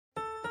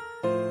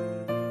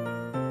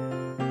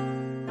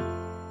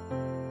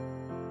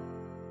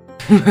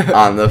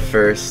On the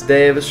first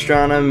day of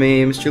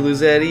astronomy, Mr.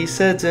 Luzetti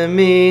said to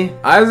me,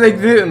 Isaac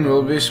Newton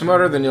will be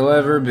smarter than you'll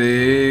ever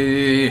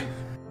be.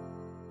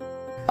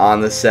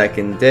 On the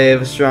second day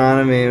of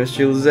astronomy,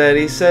 Mr.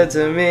 Luzetti said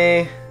to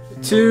me,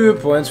 2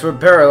 points for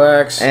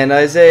parallax. and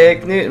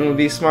Isaac Newton will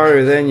be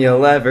smarter than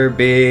you'll ever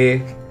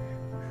be.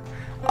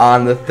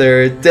 On the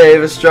third day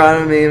of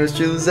astronomy,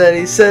 Mr.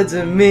 Luzetti said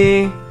to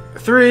me,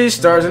 3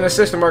 stars in the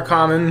system are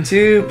common.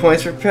 2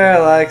 points for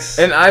parallax.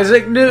 And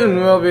Isaac Newton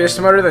will be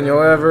smarter than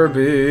you'll ever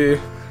be.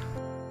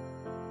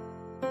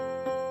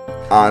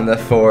 On the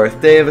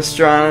fourth day of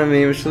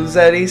astronomy, Mr.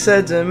 Luzetti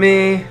said to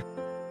me,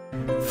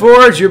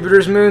 4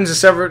 Jupiter's moons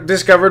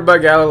discovered by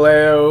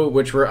Galileo,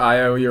 which were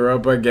Io,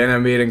 Europa,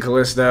 Ganymede, and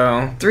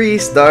Callisto. 3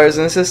 stars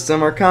in the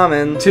system are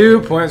common. 2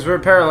 points for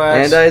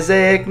parallax. And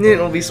Isaac Newton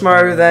will be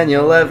smarter than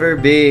you'll ever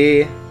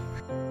be.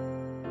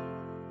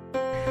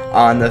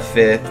 On the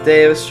fifth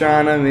day of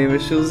astronomy,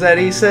 Mr.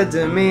 Luzetti said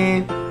to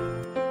me,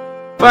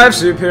 5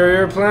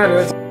 superior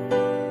planets.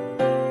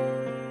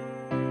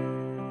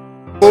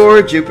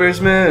 4 Jupiter's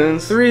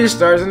moons 3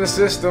 stars in the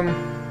system.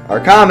 are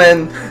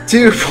common.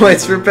 2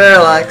 points for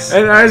parallax.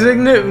 And Isaac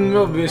Newton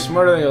will be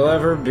smarter than you'll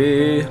ever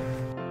be.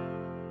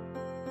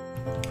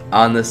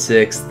 On the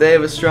sixth day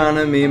of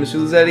astronomy, Mr.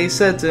 Luzetti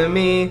said to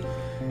me,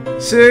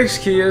 6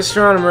 key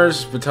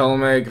astronomers: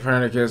 Ptolemy,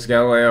 Copernicus,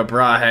 Galileo,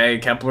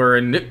 Brahe, Kepler,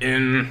 and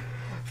Newton.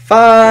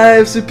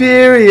 5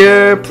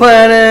 superior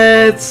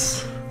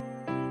planets.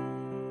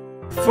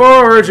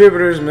 4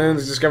 Jupiter's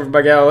moons discovered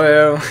by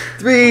Galileo.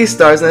 3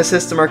 stars in the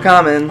system are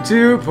common.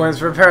 2 points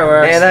for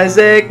parallax. And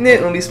Isaac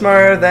Newton will be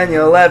smarter than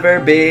you'll ever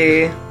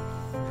be.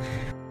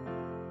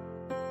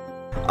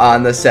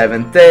 On the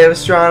seventh day of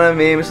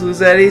astronomy, Mr.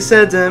 Luzetti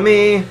said to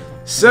me,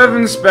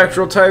 7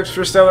 spectral types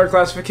for stellar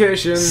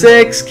classification.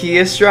 6 key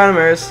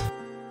astronomers.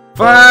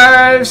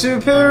 5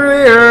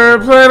 superior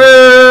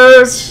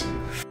planets.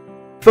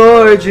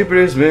 4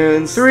 Jupiter's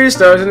moons. 3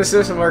 stars in the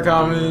system are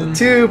common.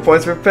 2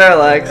 points for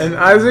parallax. And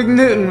Isaac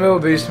Newton will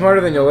be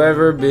smarter than you'll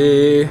ever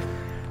be.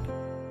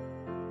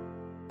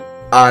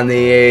 On the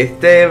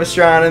eighth day of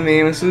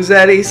astronomy, Mr.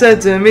 Luzetti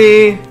said to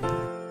me,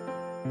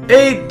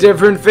 8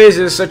 different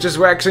phases such as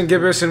waxing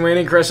gibbous and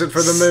waning crescent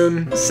for the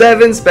moon.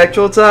 7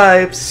 spectral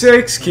types.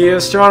 6 key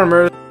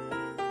astronomers.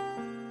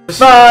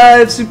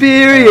 5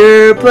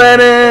 superior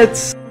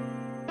planets.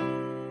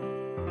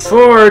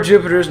 4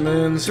 Jupiter's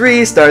moons.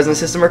 3 stars in the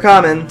system are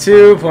common.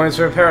 2 points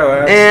for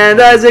parallax.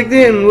 And Isaac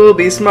Newton will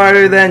be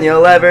smarter than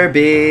you'll ever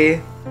be.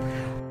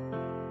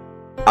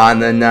 On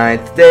the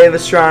ninth day of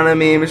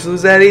astronomy, Mr.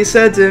 Luzetti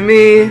said to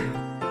me,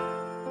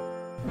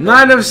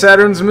 9 of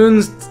Saturn's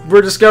moons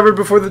were discovered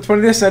before the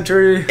 20th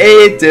century.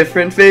 8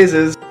 different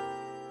phases.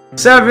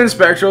 7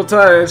 spectral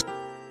types.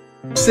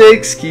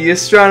 6 key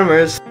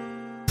astronomers.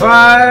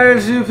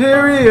 5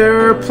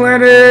 superior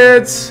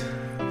planets.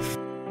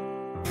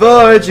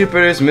 4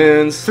 Jupiter's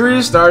moons.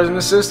 3 stars in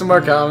the system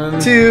are common.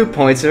 2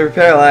 points for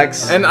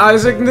parallax. And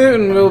Isaac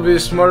Newton will be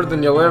smarter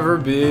than you'll ever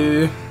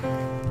be.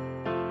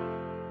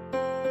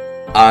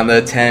 On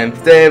the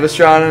 10th day of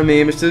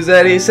astronomy, Mr.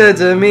 Luzetti said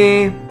to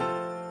me,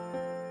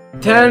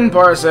 10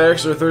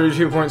 parsecs, or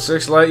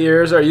 32.6 light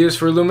years, are used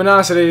for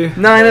luminosity.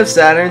 9 of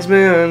Saturn's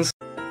moons.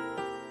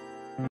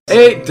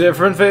 8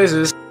 different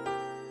phases.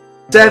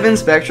 7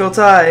 spectral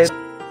types.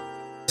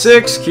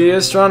 6 key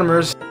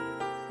astronomers.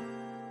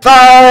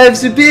 5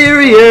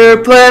 superior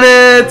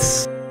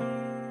planets.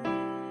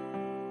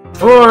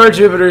 4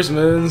 Jupiter's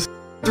moons.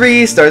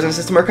 3 stars in the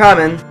system are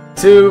common.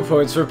 2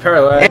 points for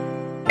parallax.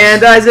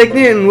 And Isaac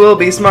Newton will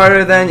be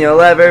smarter than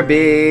you'll ever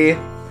be.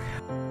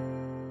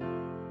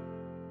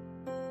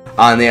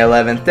 On the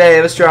 11th day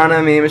of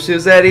astronomy, Mr.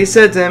 Luzetti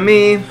said to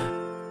me,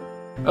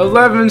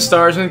 11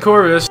 stars in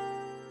Corvus.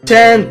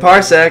 10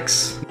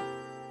 parsecs.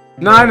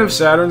 9 of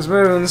Saturn's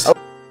moons.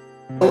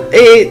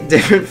 8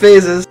 different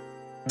phases.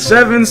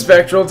 7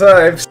 spectral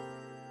types.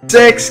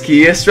 6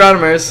 key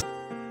astronomers.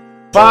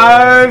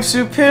 5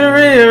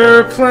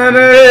 superior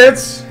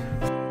planets.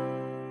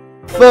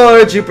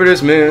 4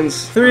 Jupiter's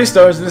moons. 3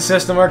 stars in the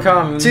system are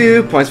common.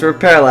 2 points for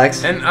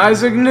parallax. And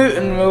Isaac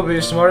Newton will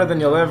be smarter than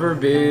you'll ever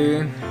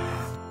be.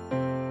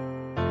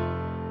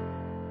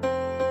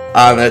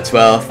 On the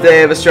 12th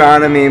day of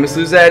astronomy,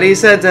 Mr. Luzetti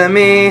said to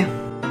me,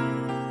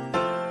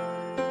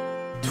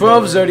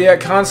 12 zodiac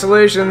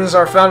constellations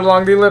are found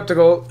along the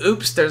elliptical.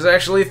 Oops, there's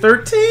actually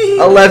 13.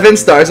 11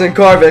 stars in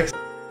Corvus.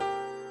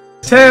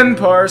 10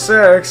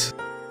 parsecs.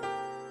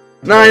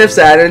 9 of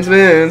Saturn's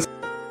moons.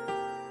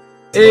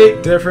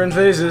 8 different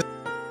phases.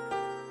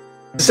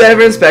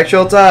 7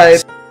 spectral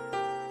types.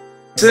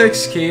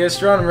 6 key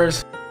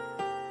astronomers.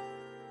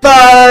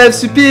 5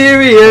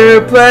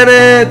 superior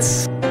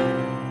planets.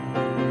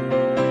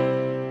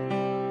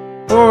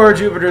 4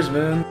 Jupiter's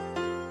moon.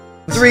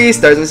 3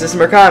 stars in the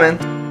system are common.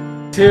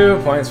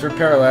 2 points for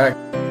parallax.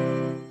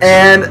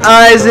 And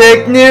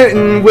Isaac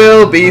Newton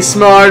will be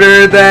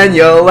smarter than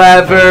you'll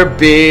ever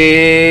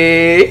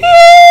be.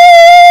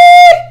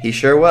 He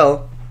sure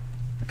will.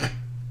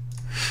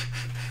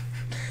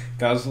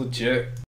 That was legit.